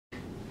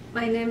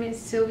My name is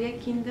Silvia.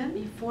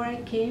 Before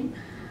I came,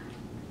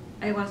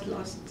 I was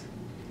lost.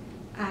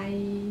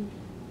 I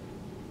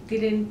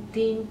didn't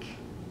think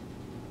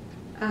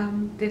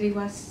that it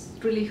was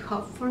really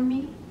hard for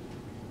me,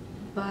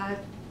 but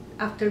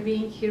after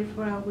being here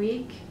for a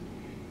week,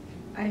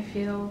 I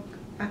feel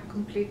a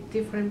complete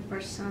different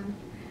person.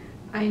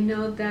 I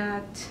know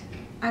that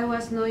I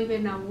was not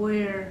even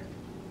aware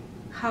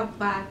how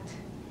bad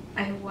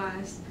I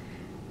was.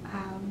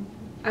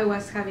 I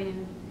was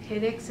having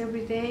headaches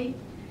every day.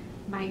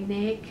 My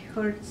neck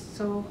hurt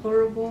so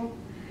horrible,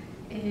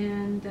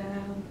 and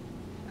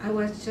I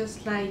was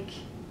just like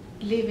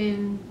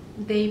living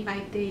day by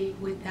day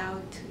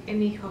without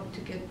any hope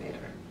to get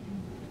better.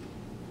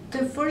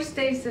 The first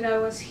days that I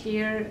was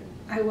here,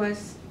 I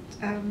was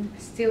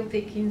still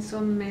taking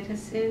some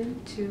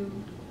medicine to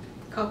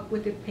cope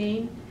with the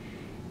pain,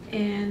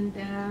 and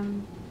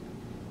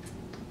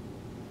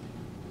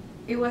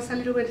it was a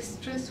little bit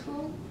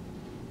stressful.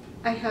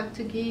 I had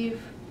to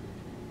give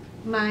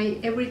my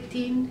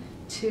everything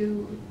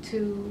to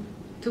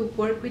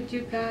work with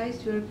you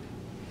guys. You're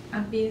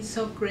being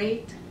so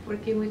great,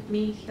 working with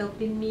me,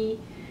 helping me.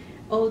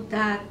 All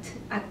that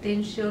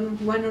attention,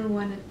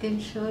 one-on-one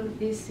attention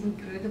is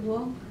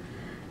incredible.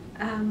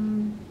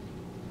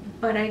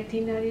 But I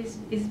think that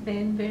it's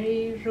been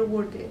very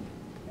rewarded.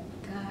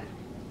 That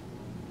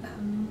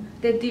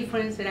the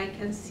difference that I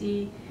can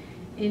see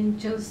in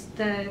just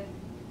the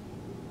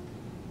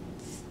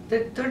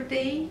third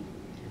day,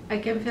 I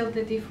can feel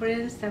the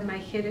difference that my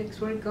headaches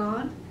were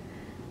gone.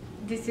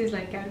 This is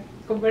like a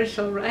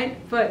commercial, right?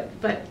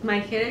 But my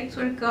headaches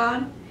were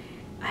gone.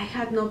 I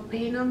had no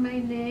pain on my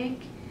neck,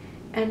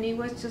 and it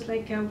was just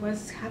like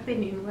what's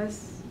happening,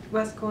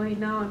 what's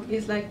going on.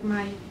 It's like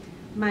my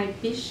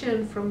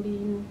vision from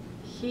being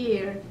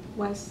here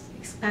was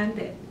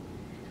expanded.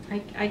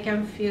 I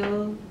can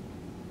feel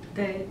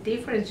the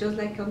difference. Just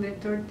like on the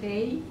third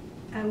day,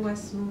 I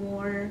was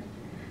more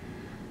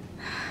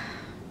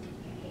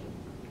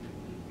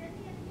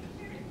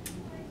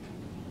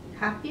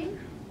happier,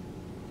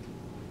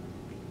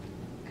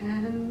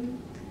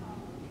 and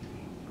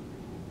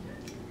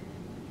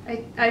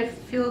I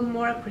feel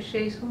more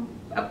appreciation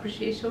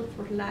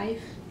for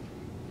life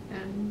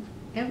and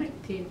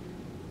everything.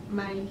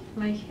 My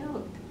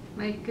health,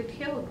 my good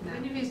health now.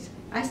 Anyways,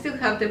 I still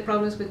have the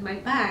problems with my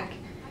back,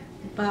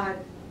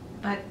 but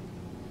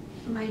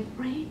my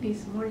brain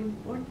is more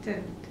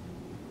important.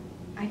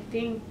 I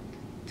think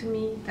to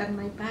me than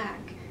my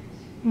back.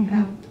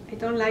 I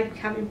don't like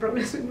having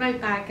problems with my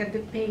back and the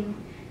pain,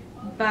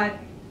 but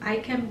I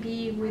can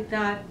be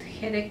without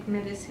headache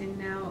medicine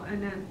now,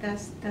 and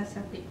that's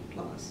a big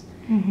plus.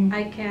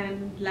 I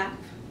can laugh.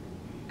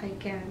 I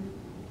can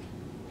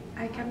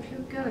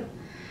feel good.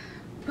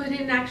 Put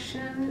in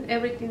action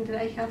everything that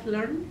I have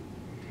learned,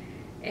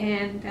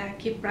 and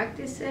keep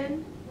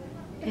practicing,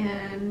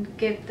 and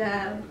get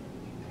the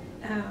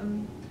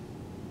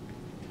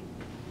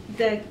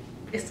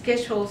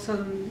schedules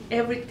on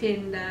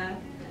everything.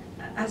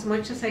 As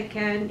much as I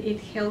can,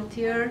 eat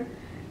healthier,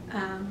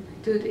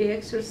 do the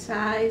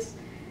exercise,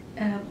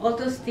 all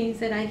those things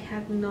that I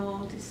had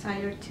no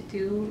desire to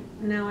do.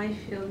 Now I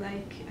feel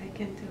like I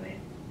can do it,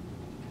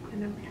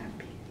 and I'm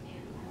happy.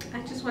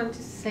 I just want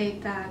to say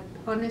that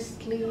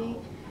honestly,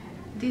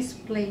 this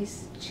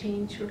place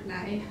changed your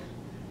life,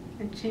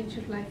 and changed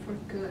your life for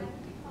good.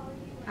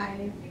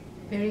 I'm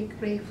very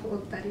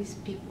grateful that it's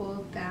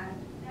people that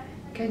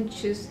can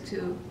choose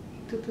to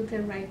do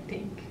the right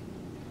thing.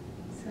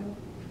 So,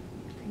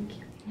 thank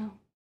you.